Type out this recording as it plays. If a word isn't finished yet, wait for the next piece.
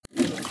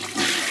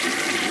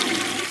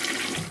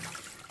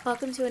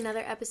Welcome to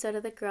another episode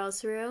of The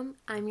Girls Room.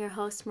 I'm your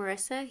host,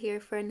 Marissa, here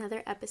for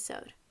another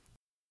episode.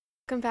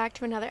 Welcome back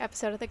to another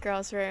episode of The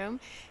Girls Room.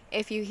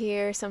 If you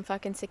hear some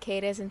fucking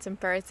cicadas and some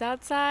birds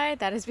outside,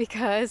 that is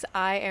because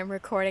I am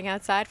recording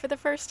outside for the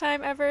first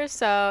time ever.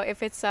 So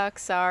if it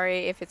sucks,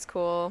 sorry. If it's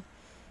cool,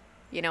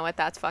 you know what,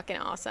 that's fucking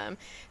awesome.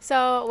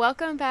 So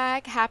welcome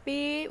back.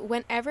 Happy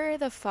whenever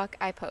the fuck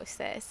I post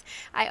this.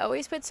 I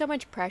always put so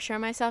much pressure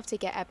on myself to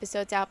get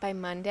episodes out by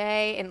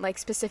Monday and like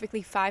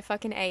specifically 5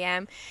 fucking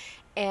a.m.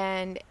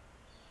 And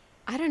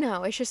I don't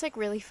know, it's just like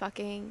really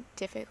fucking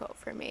difficult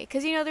for me.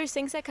 Because, you know, there's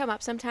things that come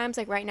up sometimes.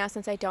 Like right now,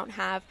 since I don't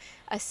have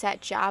a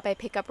set job, I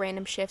pick up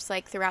random shifts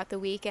like throughout the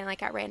week and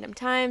like at random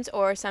times.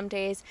 Or some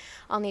days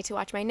I'll need to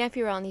watch my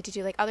nephew or I'll need to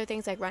do like other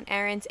things like run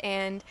errands.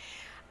 And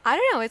I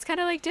don't know, it's kind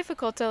of like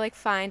difficult to like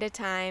find a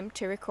time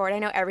to record. I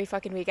know every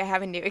fucking week I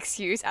have a new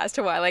excuse as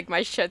to why like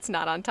my shit's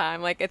not on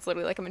time. Like it's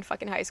literally like I'm in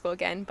fucking high school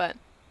again. But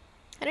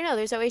I don't know,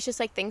 there's always just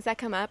like things that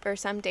come up, or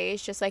some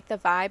days just like the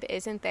vibe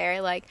isn't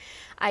there. Like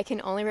I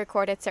can only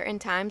record at certain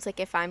times, like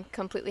if I'm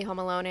completely home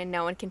alone and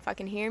no one can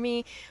fucking hear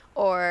me,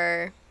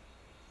 or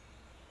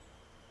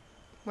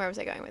where was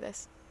I going with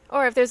this?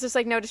 Or if there's just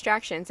like no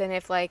distractions, and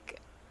if like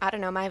I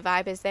don't know, my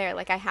vibe is there.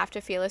 Like I have to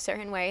feel a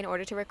certain way in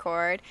order to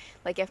record.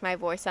 Like if my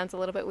voice sounds a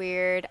little bit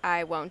weird,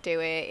 I won't do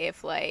it.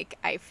 If like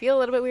I feel a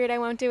little bit weird, I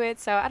won't do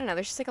it. So I don't know,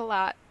 there's just like a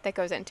lot that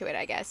goes into it,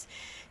 I guess.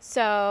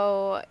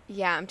 So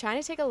yeah, I'm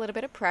trying to take a little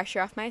bit of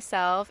pressure off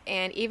myself,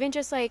 and even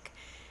just like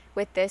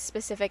with this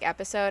specific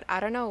episode, I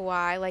don't know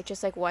why, like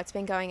just like what's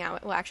been going on.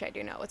 Well, actually I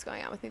do know what's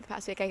going on with me the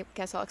past week. I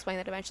guess I'll explain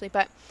that eventually,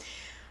 but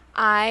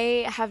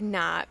I have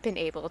not been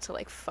able to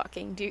like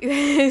fucking do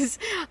this.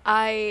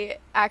 I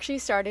actually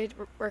started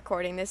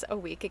recording this a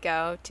week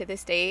ago to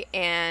this date,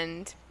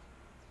 and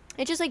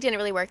it just like didn't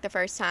really work the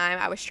first time.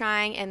 I was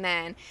trying, and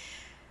then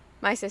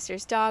my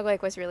sister's dog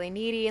like was really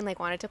needy and like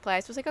wanted to play.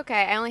 So I was like,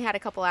 okay, I only had a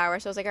couple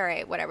hours. So I was like, all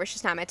right, whatever, it's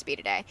just not meant to be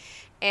today.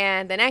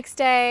 And the next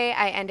day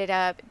I ended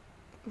up,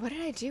 what did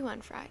I do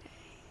on Friday?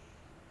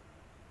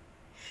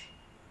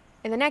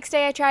 And the next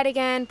day I tried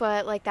again,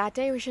 but like that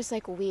day was just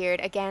like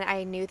weird. Again,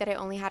 I knew that I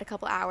only had a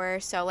couple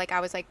hours, so like I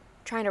was like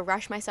trying to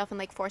rush myself and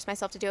like force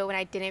myself to do it when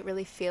I didn't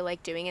really feel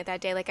like doing it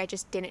that day. Like I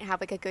just didn't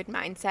have like a good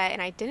mindset,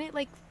 and I didn't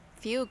like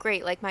feel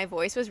great. Like my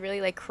voice was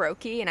really like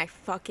croaky, and I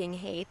fucking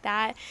hate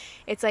that.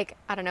 It's like,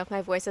 I don't know, if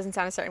my voice doesn't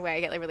sound a certain way, I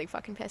get like really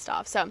fucking pissed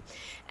off. So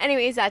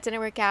anyways, that didn't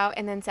work out,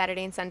 and then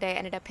Saturday and Sunday I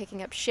ended up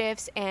picking up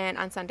shifts, and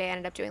on Sunday I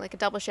ended up doing like a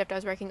double shift. I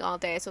was working all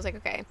day, so I was like,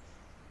 okay,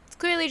 it's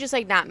clearly just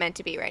like not meant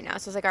to be right now.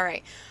 So I was like, all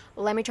right,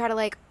 let me try to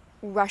like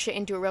rush it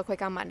and do it real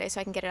quick on Monday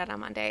so I can get it out on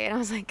Monday. And I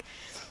was like,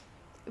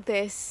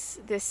 this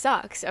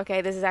sucks.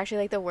 Okay, this is actually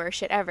like the worst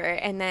shit ever.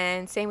 And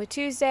then same with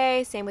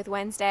Tuesday, same with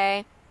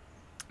Wednesday.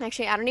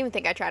 Actually, I don't even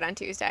think I tried on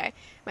Tuesday.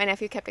 My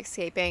nephew kept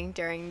escaping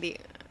during the,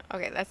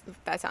 okay,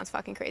 that sounds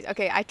fucking crazy.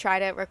 Okay, I try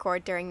to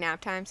record during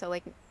nap time, so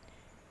like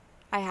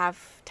I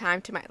have time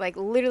to my, like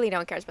literally no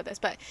one cares about this,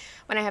 but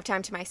when I have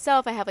time to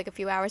myself, I have like a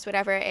few hours,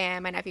 whatever,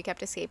 and my nephew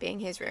kept escaping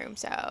his room,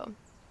 so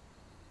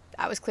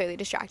I was clearly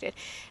distracted.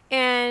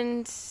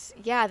 And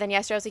yeah, then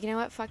yesterday I was like, you know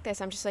what, fuck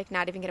this, I'm just like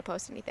not even gonna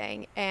post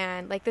anything.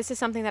 And like this is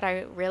something that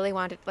I really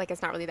wanted, like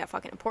it's not really that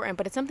fucking important,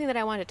 but it's something that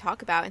I wanted to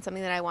talk about and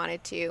something that I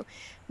wanted to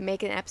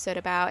make an episode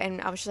about.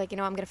 And I was just like, you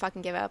know, I'm gonna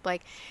fucking give up.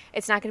 Like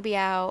it's not gonna be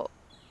out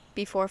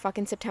before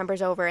fucking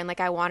September's over, and like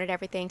I wanted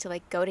everything to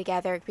like go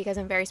together because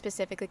I'm very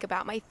specific like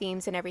about my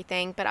themes and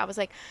everything. But I was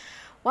like,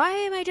 why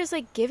am I just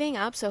like giving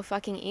up so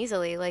fucking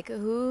easily? Like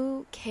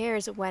who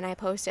cares when I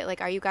post it?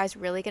 Like are you guys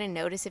really gonna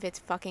notice if it's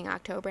fucking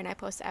October and I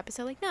post the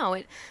episode? Like no,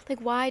 it, like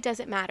why does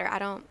it matter? I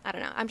don't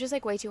know, I'm just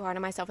like way too hard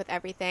on myself with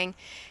everything.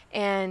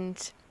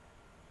 And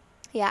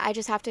yeah, I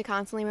just have to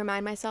constantly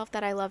remind myself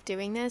that I love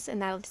doing this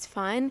and that it's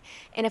fun.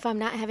 And if I'm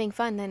not having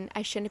fun, then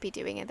I shouldn't be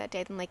doing it that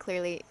day. Then like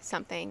clearly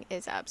something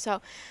is up.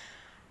 So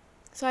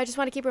I just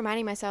want to keep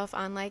reminding myself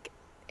on like,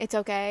 it's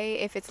okay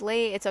if it's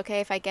late. It's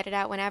okay if I get it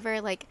out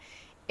whenever. Like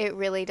it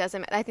really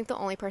doesn't. I think the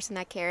only person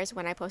that cares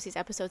when I post these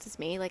episodes is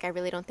me. Like I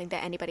really don't think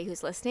that anybody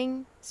who's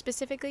listening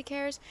specifically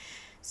cares.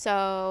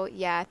 So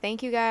yeah,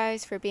 thank you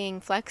guys for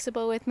being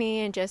flexible with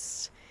me and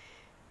just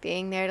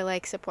being there to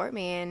like support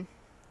me and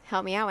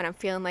help me out when I'm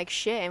feeling like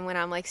shit, and when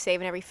I'm like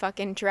saving every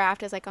fucking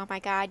draft as like, oh my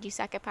god, you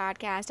suck at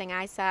podcasting,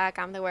 I suck,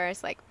 I'm the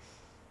worst. Like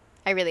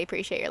I really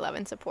appreciate your love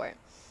and support.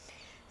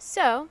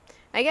 So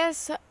I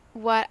guess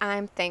what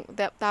I'm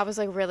that was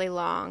like really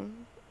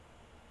long,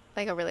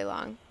 like a really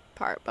long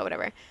part, but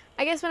whatever.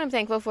 I guess what I'm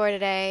thankful for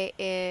today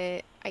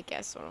is, I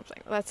guess what I'm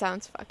saying, that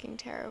sounds fucking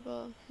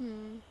terrible.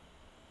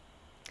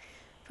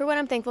 For what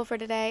I'm thankful for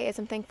today is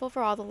I'm thankful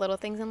for all the little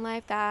things in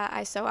life that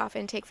I so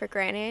often take for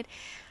granted.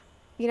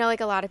 You know,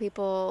 like a lot of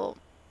people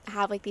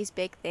have like these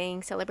big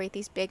things, celebrate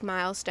these big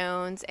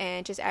milestones,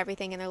 and just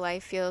everything in their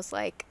life feels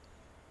like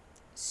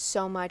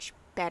so much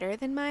better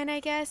than mine, I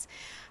guess.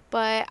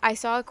 But I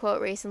saw a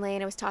quote recently,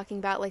 and it was talking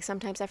about like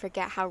sometimes I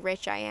forget how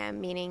rich I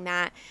am, meaning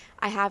that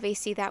I have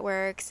AC that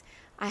works,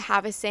 I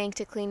have a sink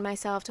to clean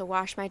myself, to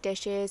wash my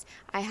dishes.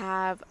 I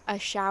have a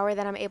shower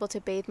that I'm able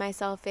to bathe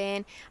myself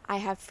in. I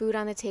have food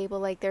on the table.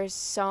 Like, there's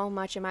so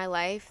much in my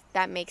life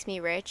that makes me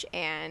rich,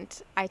 and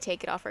I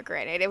take it all for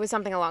granted. It was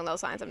something along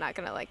those lines. I'm not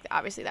gonna, like,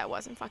 obviously that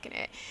wasn't fucking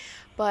it.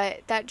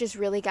 But that just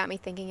really got me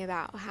thinking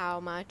about how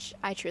much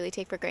I truly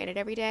take for granted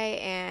every day,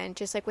 and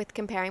just, like, with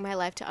comparing my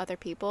life to other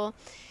people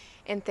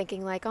and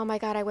thinking, like, oh my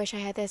God, I wish I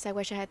had this, I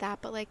wish I had that.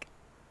 But, like,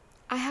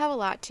 I have a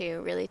lot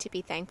too, really, to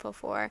be thankful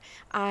for.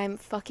 I'm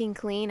fucking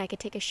clean. I can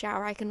take a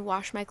shower. I can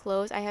wash my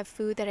clothes. I have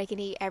food that I can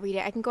eat every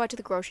day. I can go out to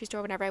the grocery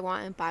store whenever I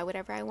want and buy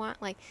whatever I want.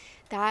 Like,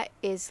 that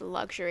is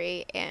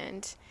luxury,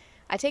 and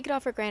I take it all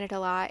for granted a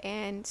lot,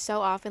 and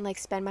so often, like,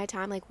 spend my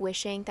time, like,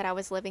 wishing that I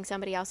was living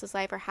somebody else's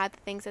life or had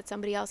the things that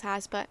somebody else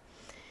has. But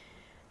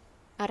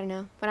I don't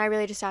know. When I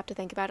really just stop to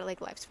think about it,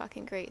 like, life's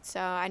fucking great. So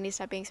I need to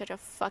stop being such a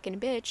fucking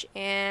bitch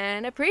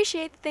and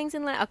appreciate the things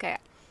in life. Okay,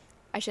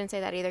 I shouldn't say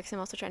that either, because I'm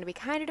also trying to be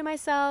kinder to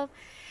myself.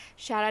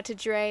 Shout out to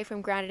Dre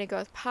from Grounded and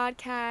Growth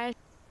podcast.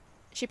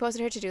 She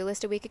posted her to-do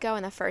list a week ago,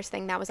 and the first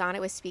thing that was on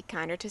it was speak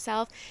kinder to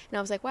self. And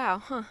I was like,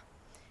 wow,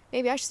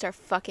 maybe I should start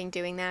fucking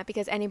doing that,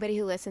 because anybody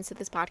who listens to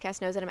this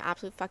podcast knows that I'm an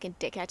absolute fucking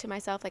dickhead to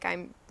myself. Like,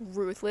 I'm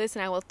ruthless,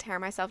 and I will tear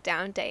myself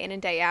down day in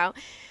and day out.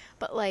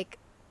 But, like,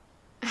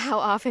 how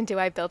often do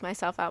I build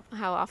myself up?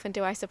 How often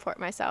do I support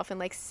myself and,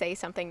 like, say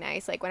something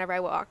nice? Like, whenever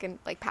I walk and,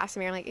 like, past the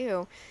mirror, I'm like,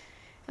 ew,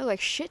 I look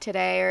like shit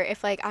today. Or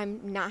if, like,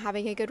 I'm not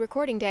having a good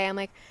recording day, I'm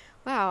like,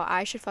 wow,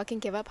 I should fucking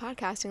give up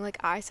podcasting. Like,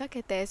 I suck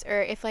at this.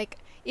 Or if, like,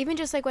 even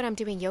just, like, when I'm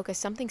doing yoga,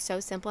 something so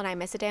simple and I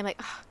miss a day, I'm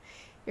like, oh,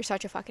 you're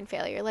such a fucking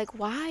failure. Like,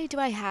 why do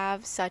I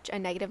have such a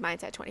negative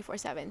mindset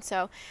 24/7?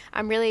 So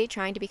I'm really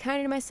trying to be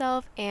kinder to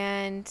myself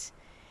and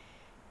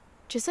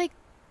just, like,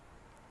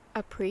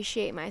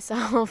 appreciate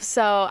myself.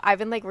 So I've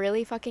been, like,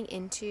 really fucking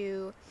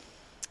into,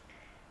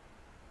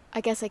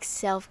 I guess, like,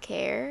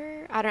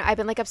 self-care. I've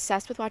been, like,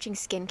 obsessed with watching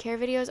skincare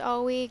videos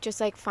all week, just,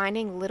 like,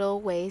 finding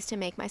little ways to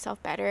make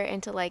myself better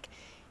and to, like,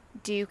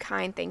 do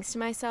kind things to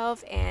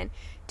myself, and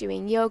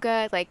doing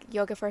yoga, like,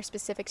 yoga for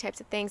specific types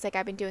of things. Like,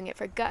 I've been doing it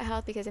for gut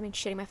health because I've been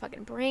shitting my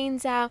fucking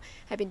brains out.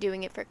 I've been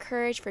doing it for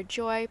courage, for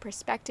joy,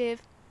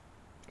 perspective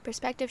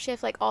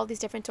shift, like, all these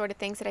different sort of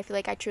things that I feel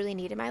like I truly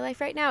need in my life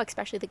right now,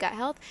 especially the gut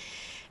health.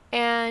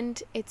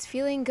 And it's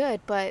feeling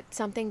good, but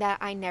something that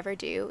I never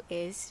do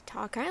is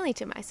talk kindly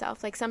to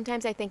myself. Like,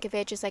 sometimes I think of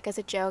it just, like, as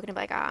a joke, and I'm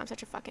like, I'm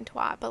such a fucking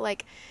twat. But,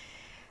 like,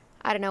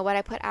 I don't know, what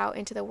I put out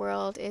into the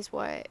world is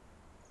what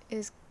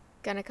is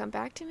gonna come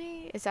back to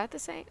me. Is that the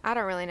same? I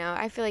don't really know.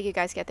 I feel like you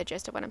guys get the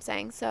gist of what I'm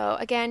saying. So,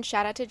 again,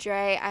 shout out to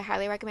Dre. I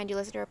highly recommend you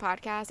listen to her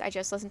podcast. I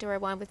just listened to her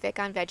one with Vic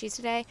on Veggies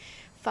today.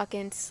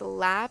 Fucking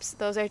slaps.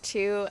 Those are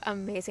two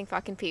amazing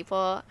fucking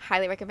people.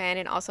 Highly recommend.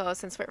 And also,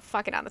 since we're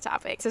fucking on the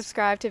topic,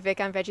 subscribe to Vic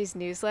on Veggies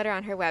newsletter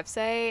on her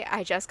website.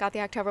 I just got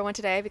the October one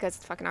today because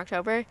it's fucking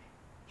October.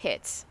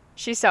 Hits.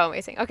 She's so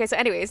amazing. Okay, so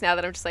anyways, now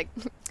that I'm just, like,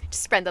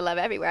 just spread the love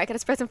everywhere, I gotta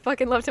spread some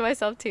fucking love to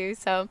myself too.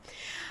 So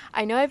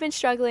I know I've been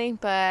struggling,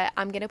 but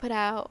I'm gonna put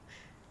out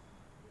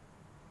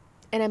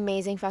an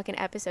amazing fucking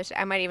episode.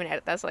 I might even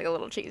edit that's, like, a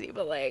little cheesy,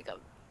 but, like,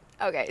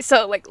 okay,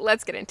 so, like,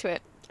 let's get into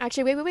it.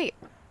 Actually, wait.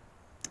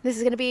 This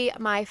is going to be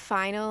my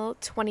final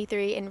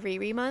 23 and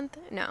Riri month.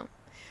 No.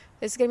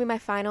 This is going to be my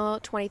final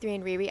 23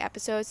 and Riri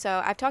episode.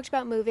 So I've talked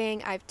about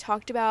moving. I've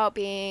talked about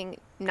being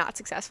not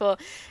successful.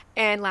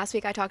 And last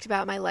week I talked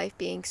about my life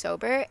being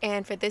sober.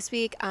 And for this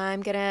week,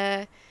 I'm going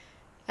to,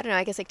 I don't know,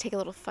 I guess, like, take a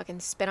little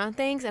fucking spin on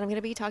things. And I'm going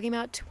to be talking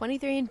about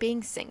 23 and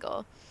being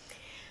single.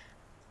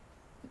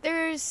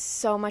 There's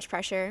so much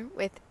pressure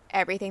with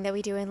everything that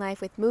we do in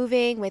life, with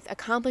moving, with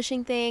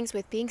accomplishing things,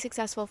 with being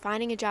successful,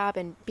 finding a job,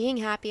 and being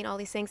happy, and all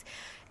these things.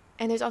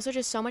 And there's also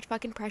just so much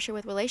fucking pressure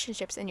with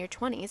relationships in your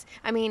 20s.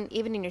 I mean,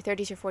 even in your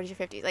 30s or 40s or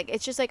 50s. Like,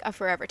 it's just, like, a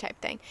forever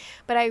type thing.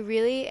 But I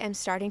really am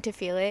starting to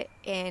feel it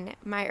in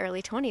my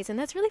early 20s. And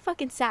that's really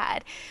fucking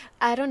sad.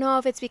 I don't know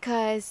if it's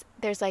because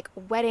there's, like,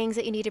 weddings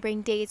that you need to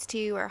bring dates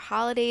to, or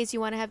holidays you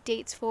want to have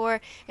dates for,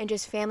 and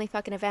just family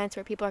fucking events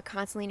where people are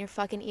constantly in your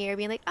fucking ear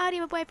being like, oh, do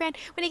you have a boyfriend?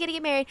 When are you going to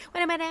get married?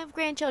 When am I going to have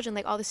grandchildren?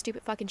 Like, all this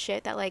stupid fucking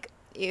shit that, like,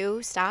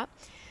 ew, stop.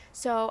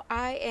 So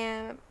I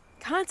am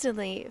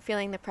constantly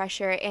feeling the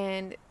pressure,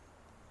 and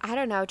I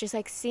don't know, just,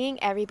 like,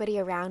 seeing everybody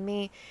around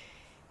me,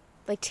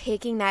 like,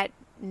 taking that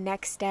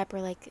next step,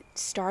 or, like,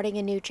 starting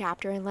a new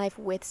chapter in life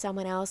with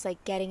someone else,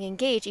 like, getting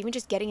engaged, even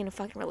just getting in a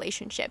fucking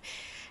relationship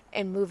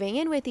and moving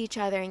in with each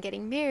other and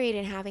getting married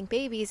and having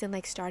babies and,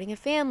 like, starting a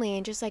family,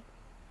 and just, like,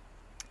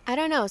 I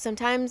don't know,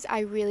 sometimes I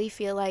really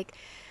feel like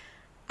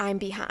I'm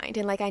behind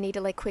and, like, I need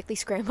to, like, quickly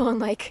scramble and,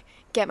 like,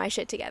 get my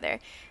shit together.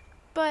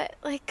 But,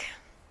 like,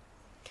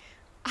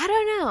 I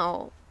don't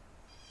know.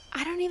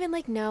 I don't even,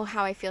 like, know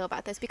how I feel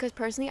about this, because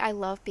personally I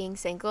love being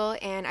single,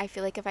 and I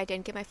feel like if I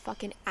didn't get my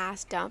fucking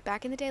ass dumped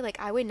back in the day, like,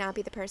 I would not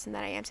be the person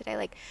that I am today.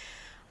 Like,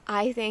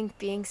 I think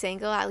being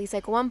single, at least,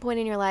 like, one point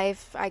in your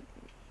life,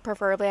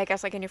 preferably, I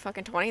guess, like, in your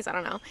fucking 20s, I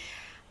don't know,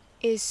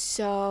 is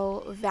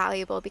so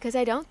valuable, because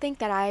I don't think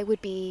that I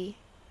would be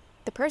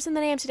the person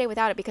that I am today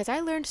without it, because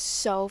I learned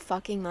so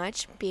fucking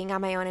much being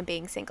on my own and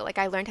being single. Like,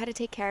 I learned how to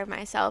take care of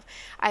myself.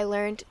 I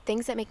learned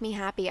things that make me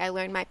happy. I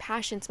learned my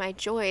passions, my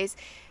joys.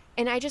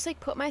 And I just like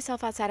put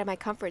myself outside of my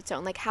comfort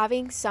zone. Like,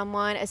 having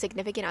someone, a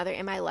significant other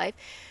in my life,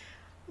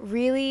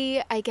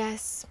 really, I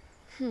guess,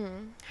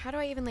 how do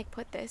I even like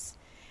put this?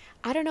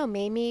 I don't know,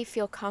 made me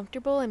feel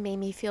comfortable and made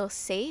me feel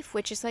safe,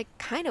 which is like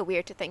kind of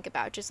weird to think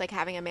about. Just like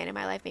having a man in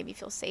my life made me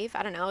feel safe.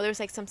 I don't know. There's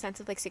like some sense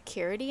of like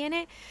security in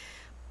it.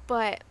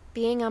 But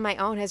being on my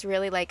own has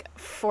really like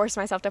forced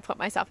myself to put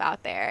myself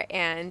out there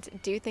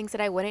and do things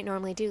that I wouldn't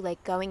normally do,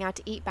 like going out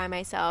to eat by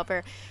myself,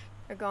 or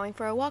going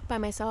for a walk by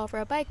myself, or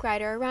a bike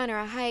ride, or a run, or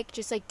a hike,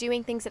 just like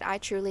doing things that I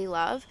truly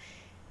love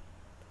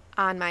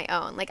on my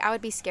own. Like, I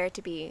would be scared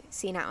to be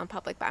seen out in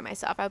public by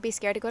myself. I would be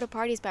scared to go to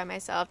parties by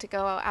myself, to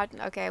go out.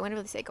 Okay, I wouldn't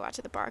really say go out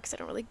to the bar, because I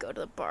don't really go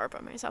to the bar by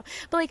myself,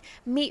 but like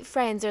meet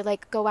friends or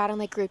like go out on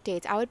like group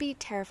dates. I would be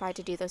terrified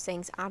to do those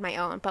things on my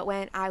own. But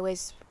when I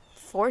was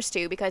forced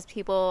to, because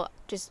people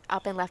just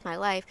up and left my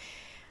life,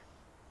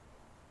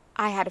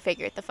 I had to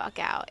figure it the fuck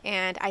out.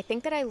 And I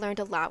think that I learned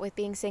a lot with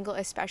being single,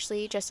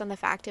 especially just on the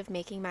fact of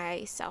making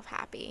myself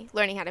happy,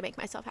 learning how to make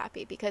myself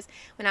happy. Because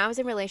when I was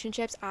in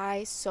relationships,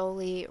 I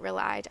solely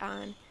relied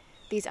on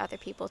these other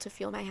people to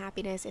fuel my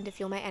happiness and to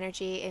fuel my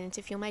energy and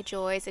to fuel my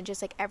joys and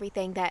just like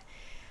everything that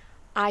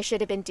I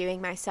should have been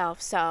doing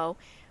myself. So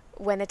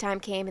when the time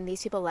came and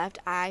these people left,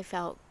 I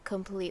felt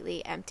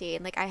completely empty,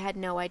 and like I had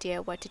no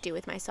idea what to do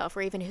with myself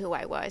or even who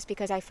I was,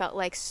 because I felt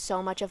like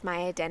so much of my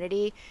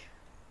identity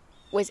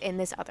was in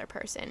this other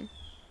person.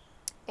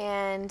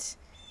 And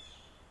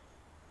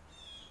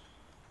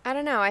I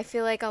don't know, I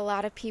feel like a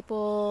lot of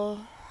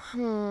people,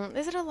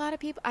 is it a lot of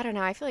people? I don't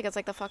know, I feel like it's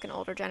like the fucking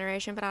older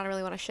generation, but I don't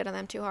really want to shit on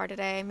them too hard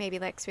today. Maybe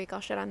next week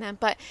I'll shit on them,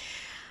 but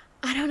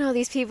I don't know,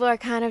 these people are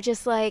kind of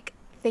just like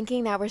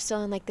thinking that we're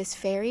still in like this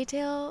fairy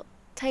tale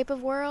type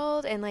of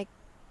world, and like,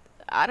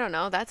 I don't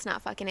know, that's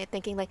not fucking it.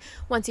 Thinking like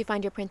once you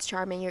find your Prince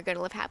Charming, you're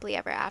gonna live happily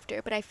ever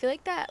after. But I feel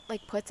like that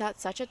like puts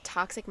out such a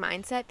toxic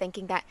mindset,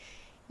 thinking that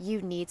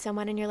you need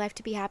someone in your life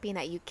to be happy and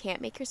that you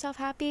can't make yourself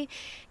happy.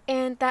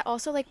 And that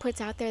also like puts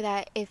out there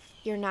that if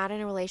you're not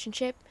in a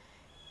relationship,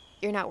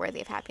 you're not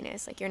worthy of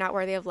happiness. Like, you're not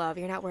worthy of love.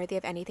 You're not worthy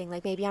of anything.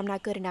 Like, maybe I'm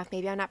not good enough.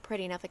 Maybe I'm not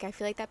pretty enough. Like, I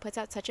feel like that puts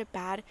out such a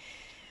bad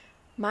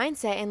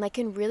mindset and like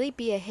can really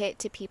be a hit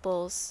to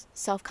people's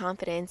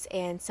self-confidence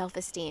and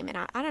self-esteem. And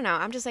I don't know,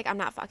 I'm just like, I'm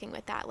not fucking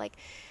with that. Like,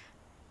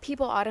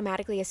 people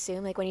automatically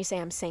assume, like when you say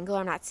I'm single,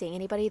 I'm not seeing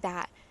anybody,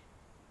 that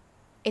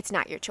it's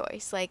not your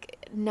choice.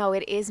 Like, no,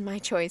 it is my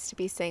choice to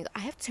be single.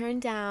 I have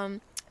turned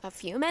down a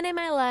few men in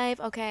my life.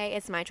 Okay,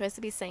 it's my choice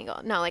to be single.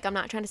 No, like, I'm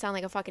not trying to sound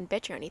like a fucking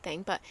bitch or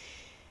anything, but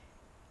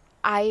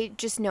I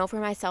just know for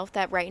myself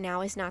that right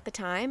now is not the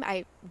time.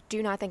 I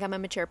do not think I'm a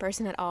mature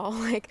person at all.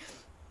 Like,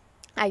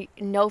 I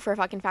know for a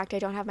fucking fact I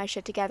don't have my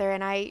shit together,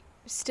 and I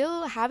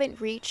still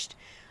haven't reached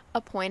a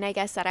point, I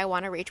guess, that I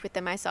want to reach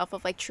within myself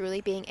of like truly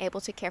being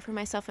able to care for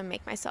myself and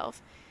make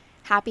myself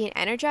happy and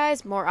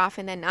energized more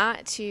often than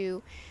not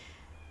to,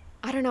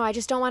 I don't know, I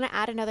just don't want to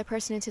add another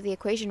person into the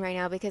equation right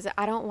now, because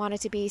I don't want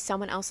it to be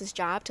someone else's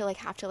job to like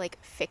have to like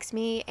fix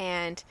me,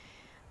 and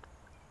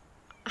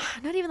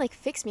not even like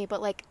fix me,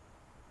 but like,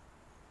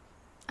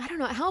 I don't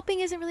know,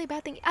 helping isn't really a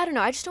bad thing. I don't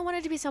know, I just don't want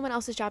it to be someone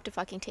else's job to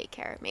fucking take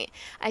care of me.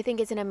 I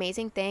think it's an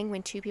amazing thing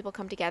when two people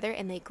come together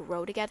and they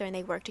grow together and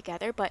they work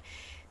together, but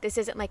this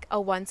isn't like a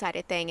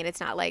one-sided thing, and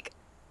it's not like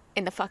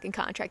in the fucking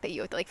contract that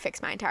you have to like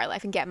fix my entire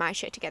life and get my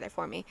shit together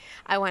for me.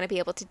 I want to be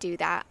able to do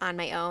that on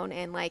my own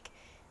and like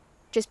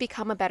just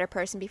become a better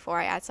person before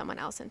I add someone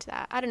else into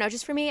that. I don't know,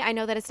 just for me, I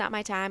know that it's not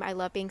my time. I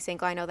love being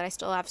single. I know that I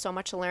still have so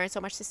much to learn,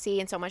 so much to see,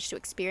 and so much to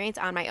experience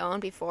on my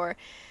own before,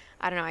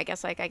 I don't know, I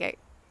guess like I get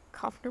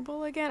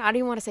comfortable again. I don't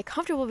even want to say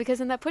comfortable, because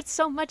then that puts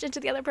so much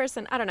into the other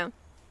person. I don't know.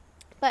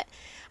 But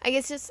I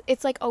guess just,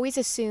 it's like always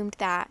assumed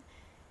that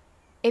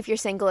if you're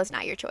single, it's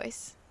not your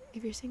choice.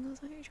 If you're single,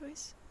 it's not your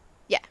choice.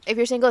 Yeah, if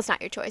you're single, it's not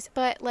your choice.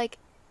 But like,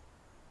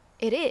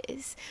 it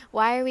is.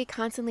 Why are we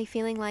constantly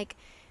feeling like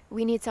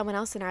we need someone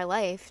else in our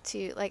life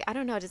to, like, I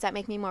don't know, does that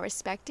make me more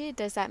respected?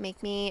 Does that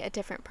make me a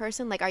different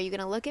person? Like, are you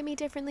going to look at me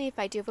differently if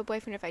I do have a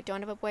boyfriend, if I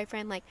don't have a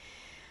boyfriend? Like,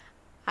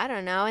 I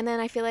don't know. And then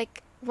I feel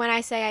like when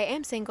I say I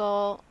am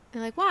single,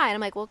 they're like, why? And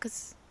I'm like, well,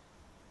 because,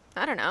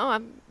 I don't know,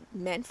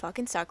 men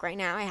fucking suck right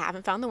now. I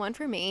haven't found the one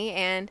for me,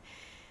 and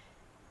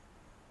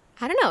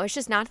I don't know, it's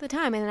just not the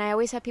time. And then I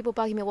always have people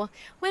bugging me, well,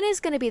 when is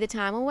going to be the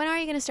time? Well, when are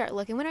you going to start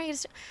looking? When are you going to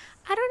start?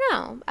 I don't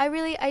know.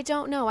 I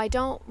don't know. I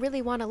don't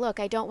really want to look.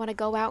 I don't want to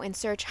go out and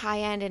search high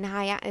end and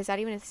high, is that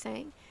even a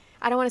saying?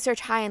 I don't want to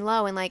search high and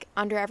low and like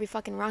under every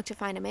fucking rock to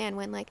find a man,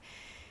 when like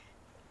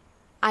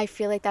I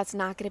feel like that's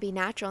not going to be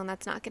natural, and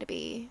that's not going to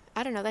be,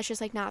 I don't know, that's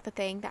just like not the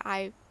thing that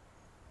I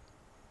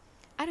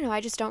don't know,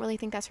 I just don't really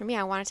think that's for me.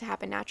 I want it to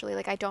happen naturally.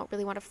 Like, I don't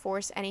really want to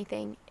force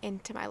anything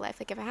into my life.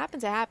 Like, if it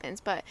happens, it happens,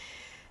 but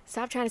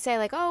stop trying to say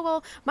like, oh,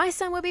 well, my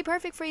son would be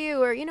perfect for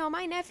you, or, you know,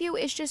 my nephew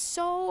is just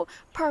so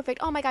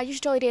perfect. Oh my God, you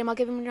should totally date him. I'll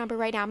give him your number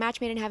right now. Match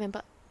made in heaven.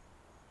 But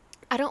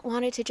I don't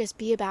want it to just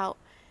be about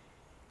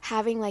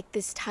having like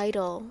this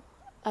title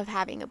of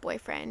having a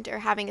boyfriend or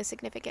having a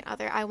significant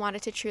other. I want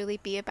it to truly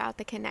be about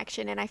the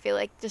connection, and I feel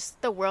like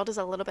just the world is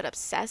a little bit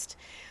obsessed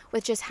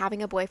with just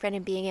having a boyfriend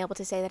and being able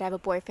to say that I have a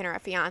boyfriend or a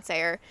fiance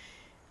or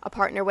a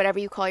partner, whatever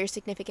you call your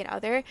significant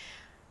other,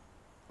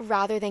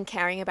 rather than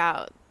caring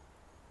about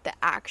the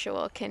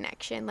actual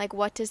connection. Like,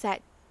 what does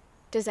that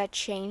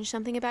change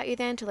something about you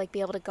then, to like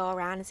be able to go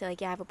around and say like,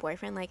 yeah, I have a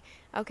boyfriend? Like,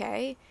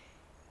 okay,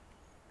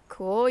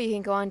 cool, you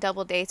can go on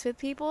double dates with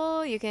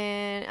people, you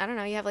can, I don't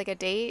know, you have like a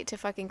date to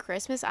fucking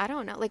Christmas, I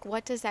don't know, like,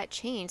 what does that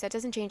change? That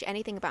doesn't change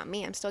anything about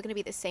me. I'm still going to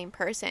be the same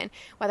person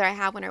whether I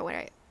have one or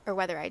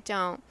whether I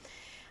don't.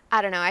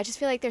 I don't know, I just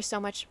feel like there's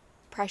so much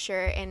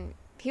pressure and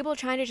people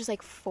trying to just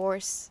like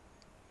force,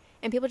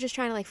 and people just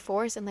trying to like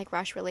force and like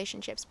rush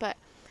relationships, but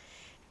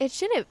it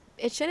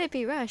shouldn't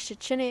be rushed.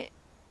 It shouldn't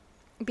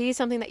be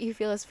something that you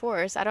feel is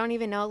forced. I don't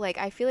even know, like,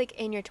 I feel like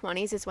in your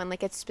 20s is when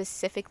like it's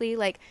specifically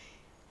like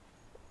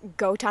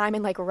go time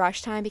and like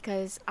rush time,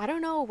 because I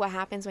don't know what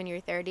happens when you're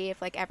 30,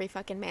 if like every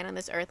fucking man on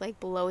this earth like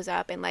blows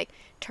up and like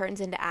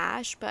turns into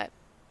ash, but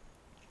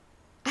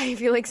I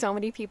feel like so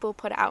many people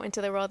put out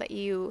into the world that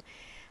you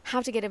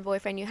have to get a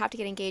boyfriend, you have to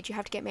get engaged, you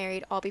have to get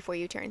married all before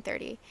you turn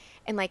 30,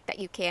 and like that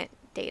you can't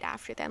date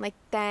after then. Like,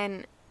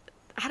 then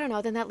I don't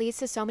know, then that leads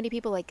to so many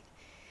people like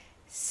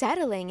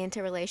settling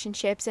into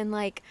relationships and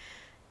like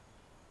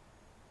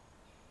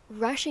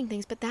rushing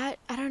things. But that,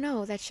 I don't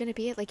know, that shouldn't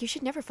be it. Like, you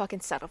should never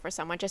fucking settle for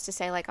someone just to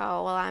say like,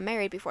 oh well, I'm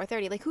married before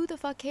 30. Like, who the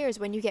fuck cares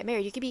when you get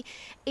married? You could be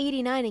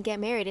 89 and get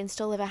married and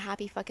still live a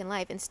happy fucking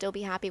life and still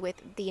be happy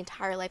with the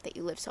entire life that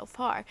you lived so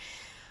far.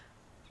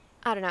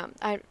 I don't know,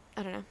 I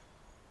don't know,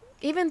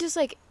 even just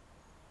like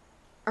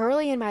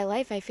early in my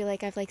life, I feel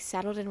like I've like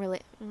settled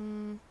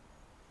in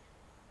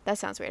that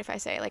sounds weird if I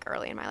say like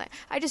early in my life.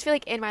 I just feel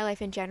like in my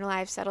life in general,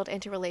 I've settled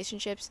into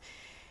relationships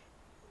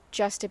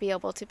just to be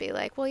able to be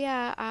like, well,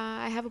 yeah,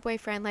 I have a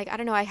boyfriend. Like, I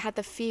don't know, I had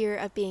the fear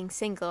of being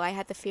single. I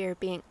had the fear of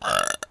being,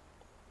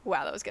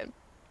 wow, that was good.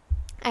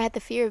 I had the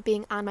fear of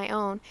being on my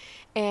own,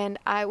 and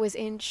I was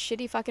in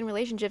shitty fucking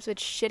relationships with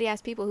shitty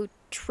ass people who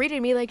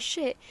treated me like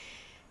shit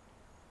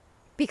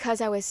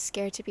because I was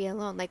scared to be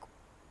alone. Like,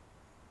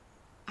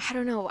 I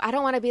don't know. I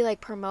don't want to be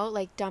like promote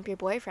like dump your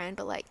boyfriend,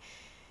 but like,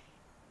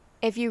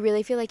 if you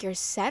really feel like you're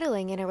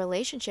settling in a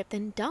relationship,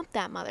 then dump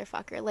that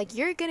motherfucker. Like,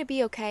 you're going to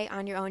be okay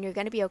on your own. You're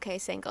going to be okay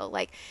single.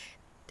 Like,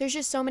 there's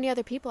just so many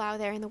other people out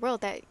there in the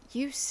world that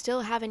you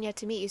still haven't yet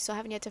to meet. You still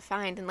haven't yet to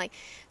find. And like,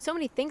 so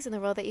many things in the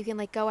world that you can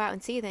like go out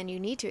and see then you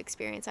need to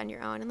experience on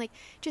your own. And like,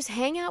 just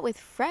hang out with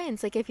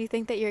friends. Like, if you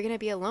think that you're going to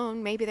be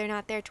alone, maybe they're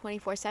not there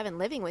 24/7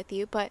 living with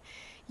you, but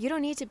you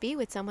don't need to be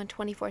with someone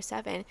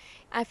 24/7.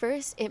 At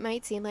first, it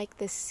might seem like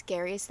the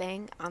scariest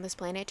thing on this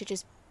planet to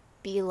just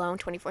be alone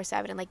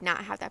 24/7 and like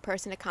not have that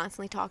person to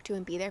constantly talk to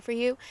and be there for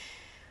you,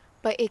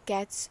 but it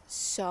gets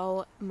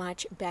so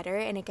much better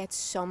and it gets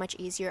so much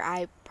easier.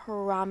 I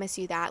promise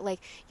you that. Like,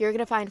 you're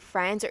gonna find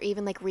friends or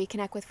even like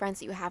reconnect with friends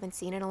that you haven't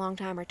seen in a long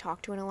time or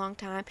talked to in a long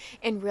time,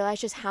 and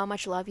realize just how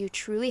much love you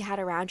truly had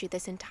around you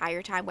this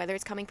entire time, whether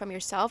it's coming from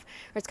yourself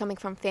or it's coming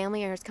from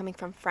family or it's coming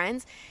from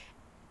friends.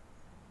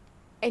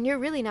 And you're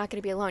really not going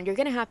to be alone. You're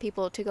going to have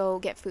people to go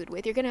get food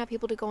with. You're going to have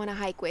people to go on a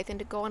hike with and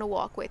to go on a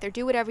walk with or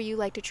do whatever you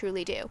like to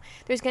truly do.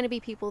 There's going to be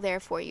people there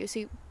for you. So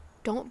you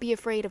don't be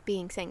afraid of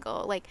being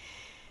single. Like,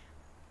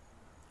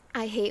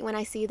 I hate when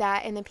I see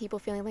that and then people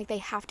feeling like they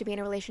have to be in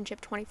a relationship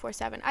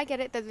 24/7. I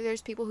get it that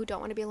there's people who don't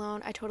want to be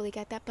alone. I totally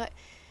get that. But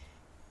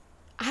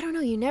I don't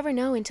know. You never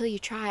know until you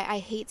try. I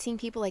hate seeing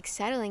people like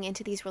settling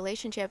into these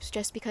relationships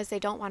just because they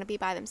don't want to be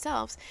by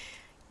themselves.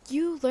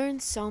 You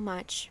learn so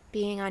much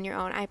being on your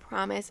own, I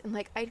promise. And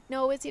like, I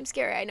know it seems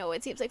scary, I know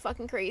it seems like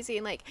fucking crazy,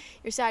 and like,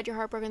 you're sad, you're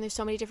heartbroken, there's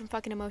so many different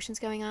fucking emotions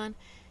going on,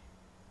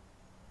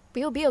 but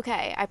you'll be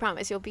okay. I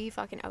promise, you'll be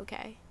fucking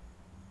okay.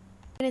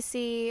 I'm gonna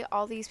see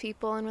all these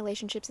people in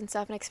relationships and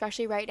stuff, and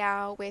especially right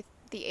now with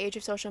the age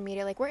of social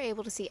media, like, we're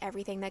able to see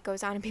everything that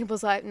goes on in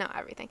people's lives. Not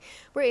everything,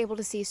 we're able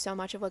to see so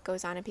much of what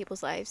goes on in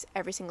people's lives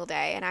every single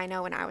day. And I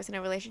know when I was in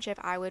a relationship,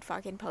 I would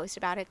fucking post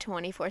about it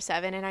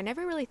 24/7, and I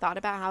never really thought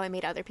about how it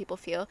made other people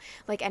feel.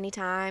 Like,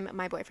 anytime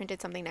my boyfriend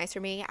did something nice for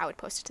me, I would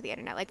post it to the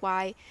internet. Like,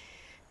 why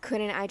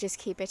couldn't I just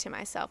keep it to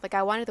myself? Like,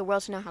 I wanted the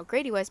world to know how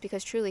great he was,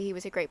 because truly he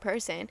was a great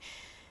person.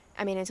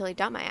 I mean, until he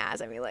dumped my ass,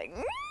 I'd be like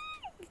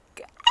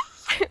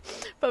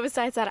but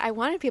besides that, I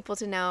wanted people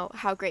to know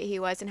how great he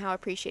was and how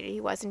appreciated he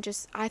was, and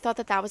just, I thought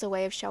that that was a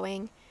way of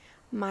showing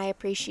my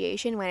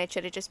appreciation, when it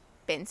should have just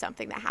been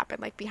something that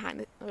happened like behind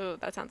the, oh,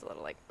 that sounds a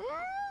little like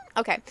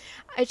okay,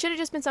 it should have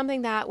just been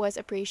something that was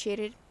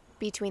appreciated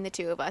between the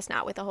two of us,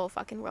 not with the whole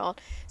fucking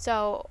world.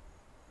 So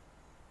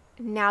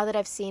now that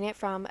I've seen it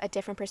from a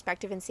different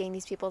perspective and seeing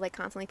these people like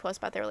constantly post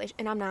about their relationship,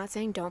 and I'm not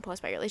saying don't post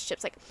about your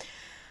relationships, like,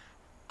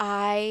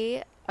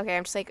 okay,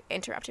 I'm just like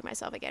interrupting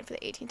myself again for the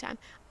 18th time.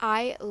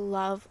 I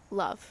love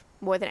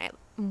more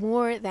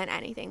than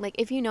anything. Like,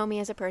 if you know me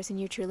as a person,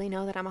 you truly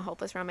know that I'm a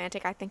hopeless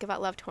romantic. I think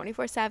about love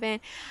 24/7.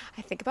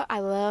 I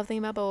love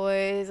thinking about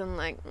boys and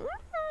like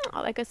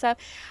all that good stuff.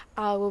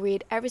 I will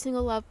read every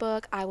single love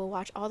book. I will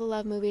watch all the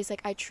love movies.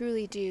 Like, I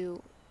truly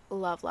do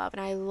love love,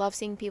 and I love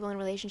seeing people in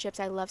relationships.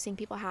 I love seeing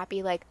people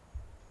happy. Like,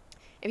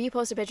 if you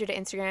post a picture to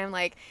Instagram,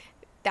 like,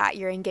 that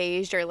you're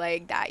engaged or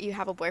like that you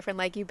have a boyfriend,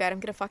 like, you bet I'm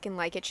gonna fucking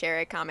like it, share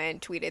it,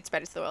 comment, tweet it,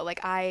 spread it to the world. Like,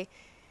 I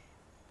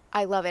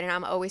love it, and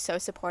I'm always so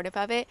supportive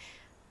of it.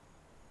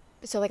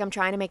 So like, I'm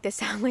trying to make this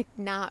sound like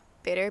not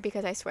bitter,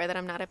 because I swear that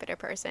I'm not a bitter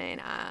person.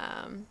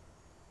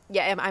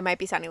 Yeah, I might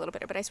be sounding a little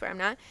bitter, but I swear I'm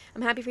not.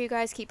 I'm happy for you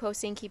guys. Keep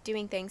posting, keep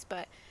doing things,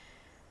 but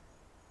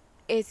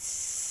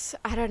it's,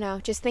 I don't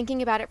know, just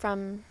thinking about it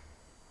from,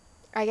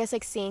 I guess,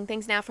 like, seeing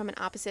things now from an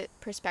opposite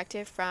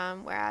perspective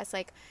from whereas,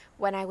 like,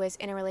 when I was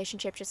in a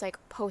relationship, just, like,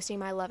 posting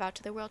my love out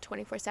to the world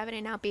 24/7,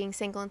 and now being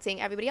single and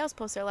seeing everybody else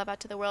post their love out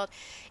to the world,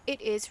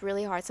 it is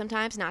really hard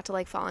sometimes not to,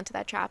 like, fall into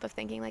that trap of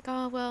thinking, like,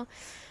 oh, well,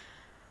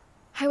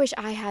 I wish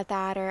I had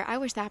that, or I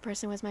wish that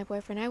person was my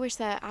boyfriend, I wish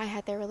that I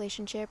had their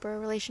relationship or a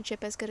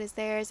relationship as good as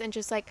theirs, and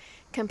just, like,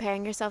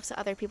 comparing yourself to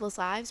other people's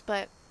lives.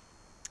 But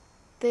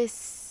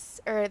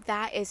this, or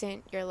that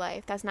isn't your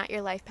life. That's not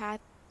your life path.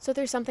 So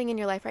there's something in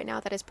your life right now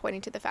that is pointing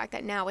to the fact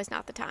that now is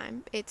not the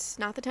time. It's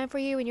not the time for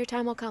you, and your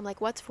time will come.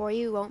 Like, what's for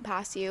you won't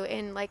pass you,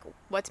 and, like,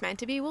 what's meant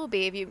to be will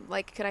be. If you,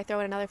 like, could I throw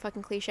in another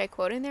fucking cliche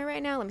quote in there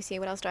right now? Let me see,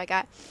 what else do I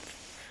got?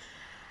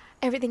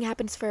 Everything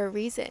happens for a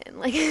reason.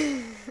 Like,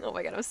 oh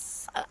my god, I'm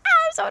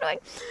so annoying.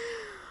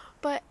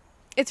 But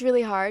it's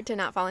really hard to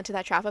not fall into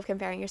that trap of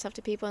comparing yourself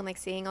to people and, like,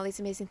 seeing all these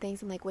amazing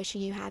things and, like,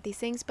 wishing you had these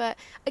things. But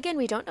again,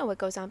 we don't know what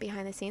goes on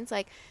behind the scenes.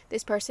 Like,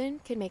 this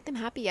person could make them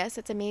happy. Yes,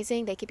 that's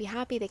amazing. They could be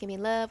happy. They can be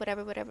in love,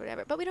 whatever.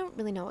 But we don't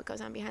really know what goes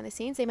on behind the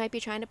scenes. They might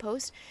be trying to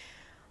post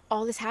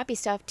all this happy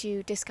stuff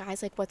to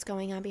disguise, like, what's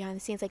going on behind the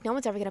scenes. Like, no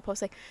one's ever gonna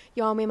post, like,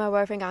 yo, me and my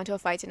boyfriend got into a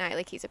fight tonight,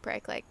 like, he's a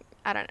prick. Like,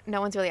 I don't know.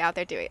 No one's really out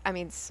there doing, I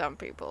mean, some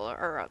people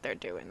are out there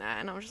doing that,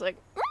 and I'm just like,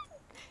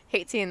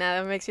 hate seeing that.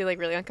 That makes me, like,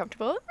 really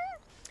uncomfortable.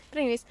 But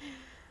anyways,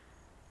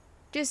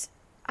 just,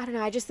 I don't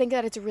know, I just think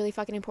that it's really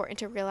fucking important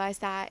to realize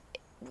that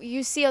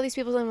you see all these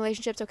people in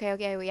relationships, okay,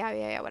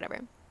 yeah, whatever.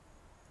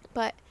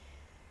 But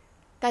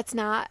that's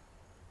not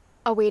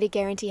a way to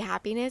guarantee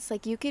happiness.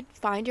 Like, you could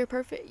find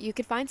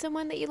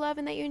someone that you love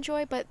and that you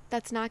enjoy, but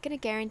that's not going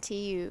to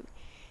guarantee you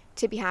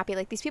to be happy.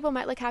 Like, these people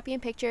might look happy in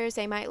pictures,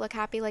 they might look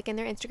happy, like, in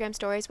their Instagram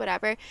stories,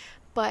 whatever,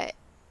 but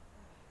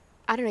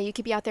I don't know, you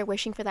could be out there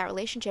wishing for that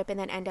relationship and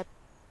then end up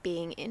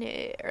being in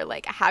it, or,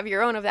 like, have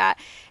your own of that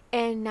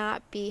and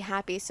not be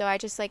happy. So I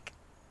just, like,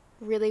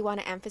 really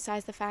want to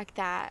emphasize the fact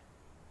that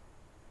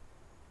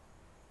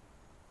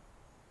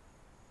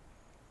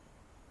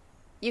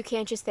you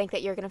can't just think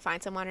that you're going to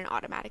find someone and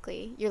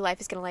automatically your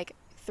life is going to, like,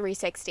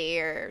 360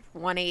 or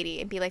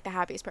 180 and be, like, the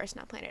happiest person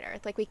on planet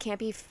Earth. Like, we can't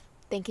be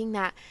thinking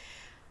that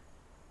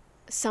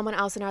someone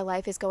else in our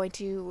life is going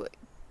to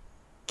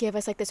give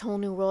us, like, this whole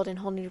new world and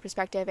whole new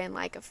perspective and,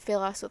 like,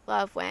 fill us with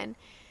love, when,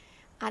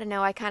 I don't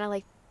know, I kind of,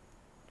 like,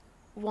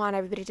 want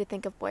everybody to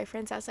think of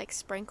boyfriends as, like,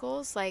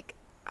 sprinkles. Like,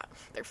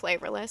 they're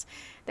flavorless,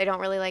 they don't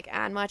really, like,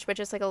 add much, but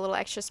just, like, a little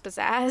extra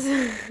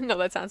pizzazz. No,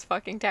 that sounds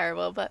fucking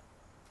terrible, but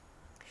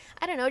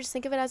I don't know, just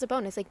think of it as a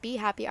bonus. Like, be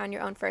happy on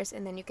your own first,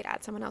 and then you could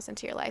add someone else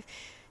into your life.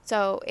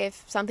 So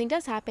if something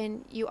does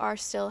happen, you are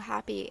still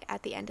happy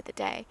at the end of the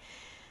day.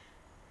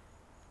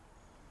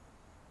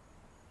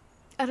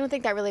 I don't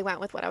think that really went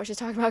with what I was just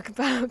talking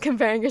about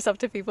comparing yourself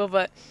to people,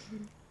 but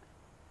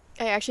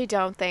I actually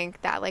don't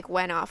think that, like,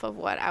 went off of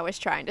what I was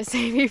trying to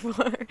say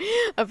before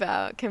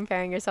about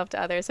comparing yourself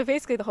to others. So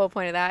basically the whole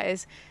point of that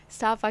is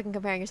stop fucking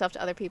comparing yourself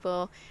to other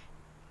people.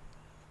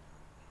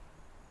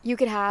 You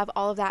could have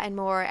all of that and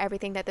more,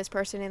 everything that this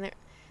person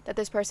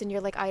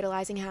you're, like,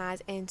 idolizing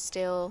has, and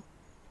still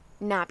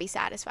not be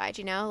satisfied,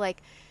 you know?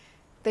 Like,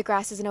 the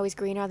grass isn't always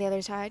greener on the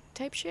other side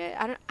type shit.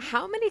 I don't,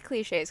 how many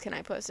cliches can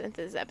I post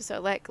into this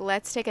episode? Like,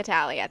 let's take a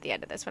tally at the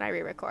end of this when I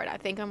re-record. I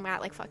think I'm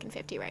at, like, fucking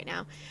 50 right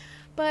now.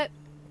 But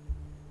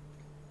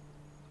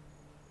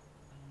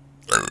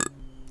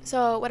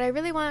so what I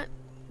really want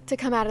to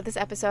come out of this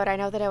episode, I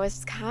know that I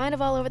was kind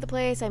of all over the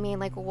place. I mean,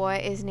 like,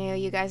 what is new?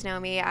 You guys know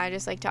me. I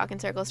just, like, talk in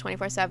circles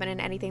 24/7, and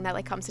anything that,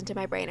 like, comes into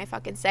my brain, I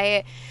fucking say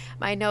it.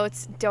 My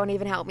notes don't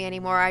even help me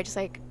anymore. I just,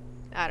 like,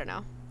 I don't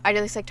know. I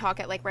just, like,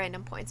 talk at, like,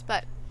 random points.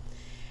 But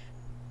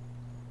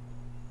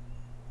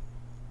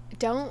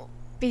don't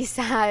be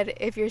sad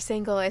if you're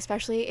single,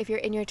 especially if you're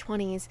in your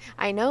 20s.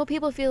 I know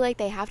people feel like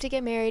they have to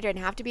get married and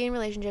have to be in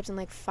relationships and,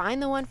 like,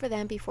 find the one for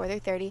them before they're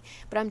 30,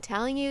 but I'm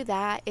telling you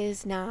that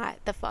is not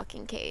the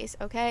fucking case,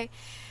 okay?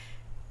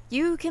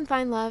 You can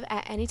find love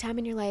at any time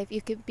in your life.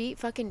 You could be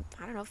fucking,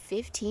 I don't know,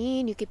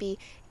 15, you could be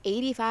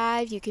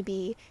 85, you could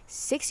be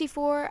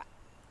 64.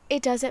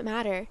 It doesn't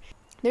matter.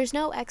 There's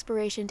no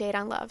expiration date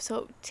on love,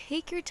 so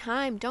take your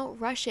time. Don't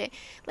rush it.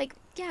 Like,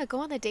 yeah, go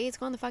on the dates,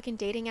 go on the fucking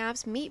dating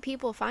apps, meet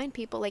people, find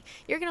people. Like,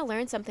 you're gonna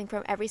learn something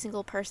from every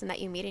single person that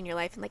you meet in your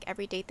life, and, like,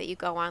 every date that you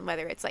go on,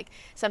 whether it's, like,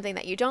 something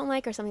that you don't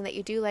like or something that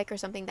you do like or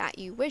something that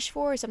you wish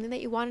for or something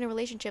that you want in a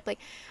relationship. Like,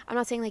 I'm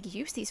not saying, like,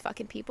 use these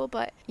fucking people,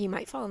 but you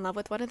might fall in love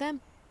with one of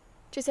them.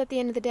 Just at the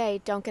end of the day,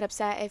 don't get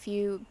upset if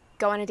you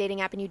go on a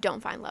dating app and you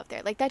don't find love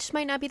there. Like, that just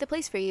might not be the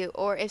place for you.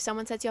 Or if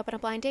someone sets you up on a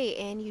blind date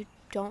and you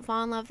don't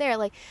fall in love there,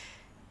 like,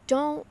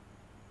 don't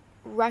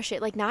rush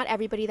it. Like, not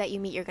everybody that you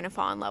meet you're going to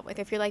fall in love with.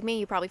 If you're like me,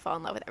 you probably fall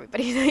in love with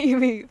everybody that you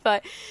meet,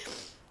 but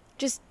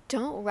just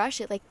don't rush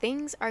it. Like,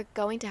 things are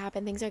going to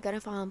happen. Things are going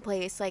to fall in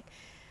place. Like,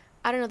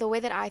 I don't know, the way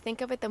that I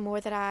think of it, the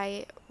more that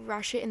I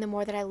rush it and the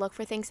more that I look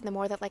for things and the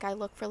more that, like, I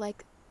look for,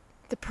 like,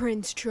 the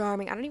Prince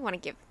Charming. I don't even want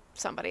to give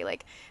somebody,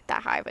 like,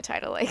 that high of a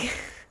title. Like,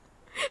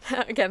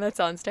 again, that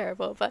sounds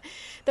terrible. But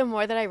the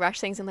more that I rush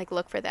things and, like,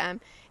 look for them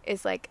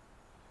is, like,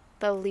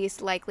 the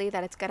least likely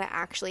that it's gonna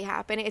actually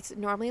happen. It's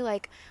normally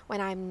like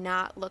when I'm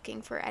not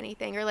looking for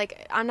anything, or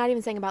like, I'm not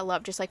even saying about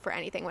love, just like for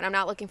anything. When I'm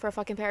not looking for a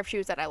fucking pair of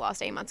shoes that I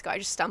lost 8 months ago, I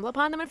just stumble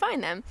upon them and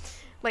find them.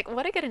 Like,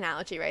 what a good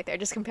analogy right there,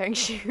 just comparing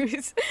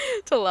shoes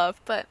to love.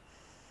 But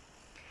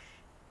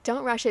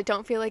don't rush it.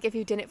 Don't feel like if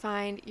you didn't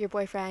find your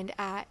boyfriend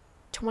at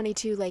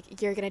 22,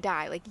 like, you're gonna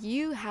die. Like,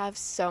 you have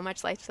so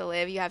much life to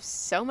live. You have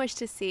so much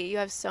to see. You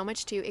have so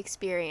much to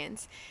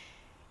experience.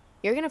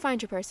 You're going to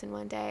find your person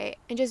one day,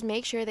 and just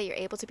make sure that you're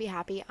able to be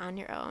happy on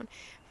your own.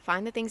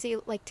 Find the things that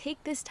you like.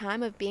 Take this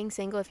time of being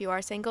single, if you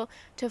are single,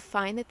 to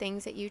find the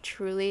things that you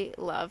truly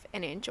love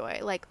and enjoy.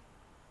 Like,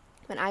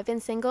 when I've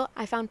been single,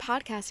 I found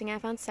podcasting, I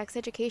found sex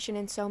education,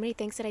 and so many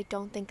things that I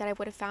don't think that I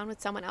would have found with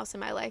someone else in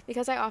my life,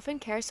 because I often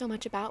care so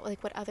much about,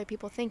 like, what other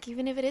people think,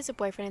 even if it is a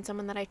boyfriend and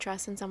someone that I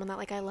trust and someone that,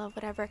 like, I love,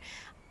 whatever.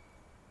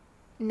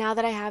 Now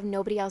that I have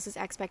nobody else's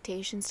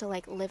expectations to,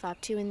 like, live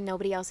up to and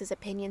nobody else's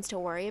opinions to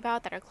worry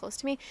about that are close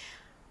to me,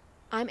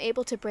 I'm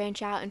able to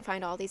branch out and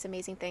find all these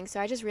amazing things. So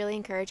I just really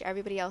encourage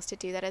everybody else to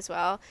do that as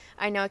well.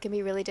 I know it can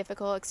be really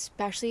difficult,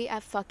 especially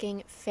at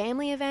fucking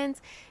family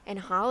events and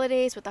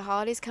holidays. With the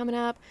holidays coming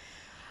up,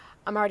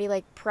 I'm already,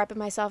 like, prepping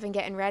myself and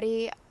getting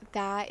ready.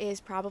 That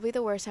is probably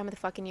the worst time of the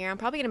fucking year. I'm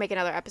probably going to make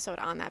another episode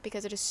on that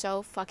because it is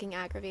so fucking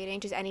aggravating.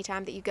 Just any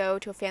time that you go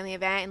to a family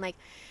event and, like,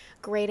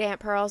 great Aunt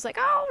Pearl's like,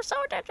 oh, so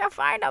did you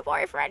find a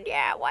boyfriend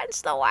yet?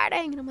 When's the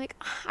wedding? And I'm like,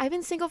 I've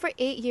been single for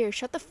 8 years.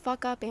 Shut the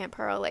fuck up, Aunt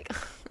Pearl. Like,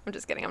 I'm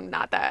just kidding. I'm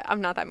not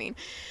that mean.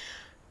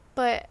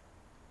 But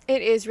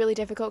it is really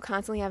difficult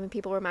constantly having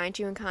people remind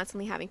you and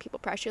constantly having people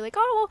pressure you. Like,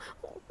 oh,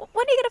 well,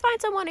 when are you going to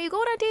find someone? Are you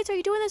going on dates? Are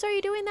you doing this? Are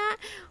you doing that?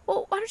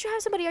 Well, why don't you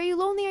have somebody? Are you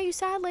lonely? Are you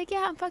sad? Like,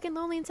 yeah, I'm fucking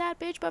lonely and sad,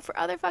 bitch, but for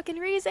other fucking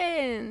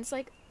reasons.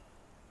 Like,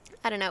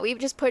 I don't know. We've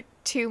just put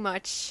too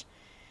much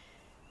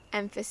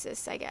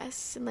emphasis, I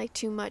guess, and, like,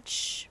 too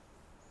much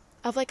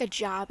of, like, a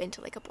job into,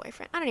 like, a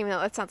boyfriend. I don't even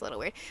know, that sounds a little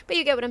weird, but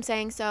you get what I'm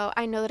saying. So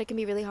I know that it can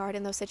be really hard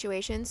in those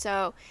situations,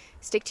 so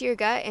stick to your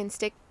gut and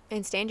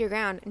stand your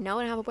ground. No,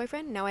 I don't have a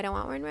boyfriend. No, I don't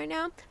want one right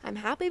now. I'm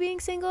happy being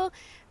single.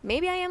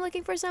 Maybe I am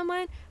looking for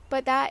someone,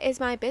 but that is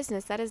my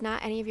business. That is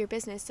not any of your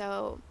business,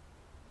 so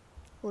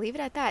leave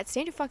it at that.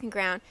 Stand your fucking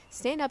ground.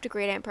 Stand up to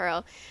great Aunt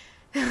Pearl.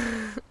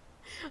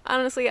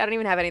 Honestly, I don't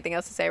even have anything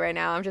else to say right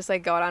now. I'm just,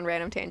 like, going on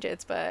random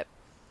tangents, but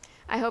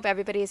I hope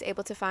everybody is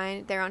able to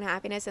find their own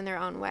happiness in their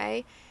own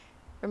way.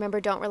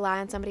 Remember, don't rely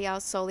on somebody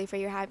else solely for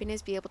your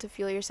happiness. Be able to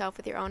fuel yourself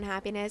with your own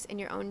happiness and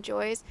your own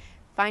joys.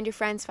 Find your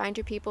friends, find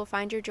your people,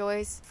 find your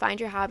joys, find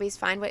your hobbies,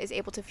 find what is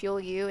able to fuel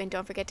you, and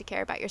don't forget to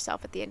care about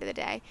yourself at the end of the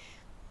day.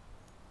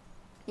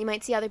 You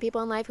might see other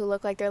people in life who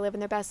look like they're living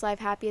their best life,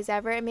 happy as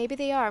ever, and maybe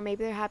they are.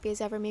 Maybe they're happy as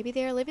ever. Maybe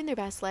they are living their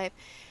best life.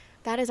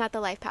 That is not the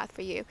life path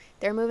for you.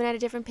 They're moving at a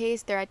different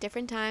pace. They're at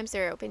different times.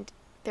 They're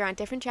on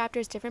different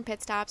chapters, different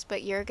pit stops,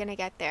 but you're going to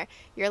get there.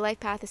 Your life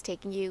path is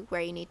taking you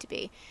where you need to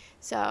be.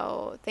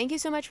 So thank you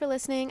so much for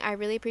listening. I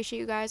really appreciate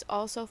you guys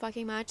all so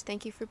fucking much.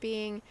 Thank you for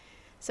being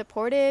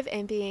supportive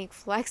and being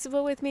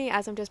flexible with me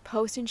as I'm just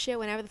posting shit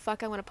whenever the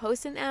fuck I want to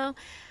post it now.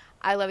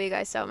 I love you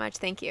guys so much.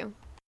 Thank you.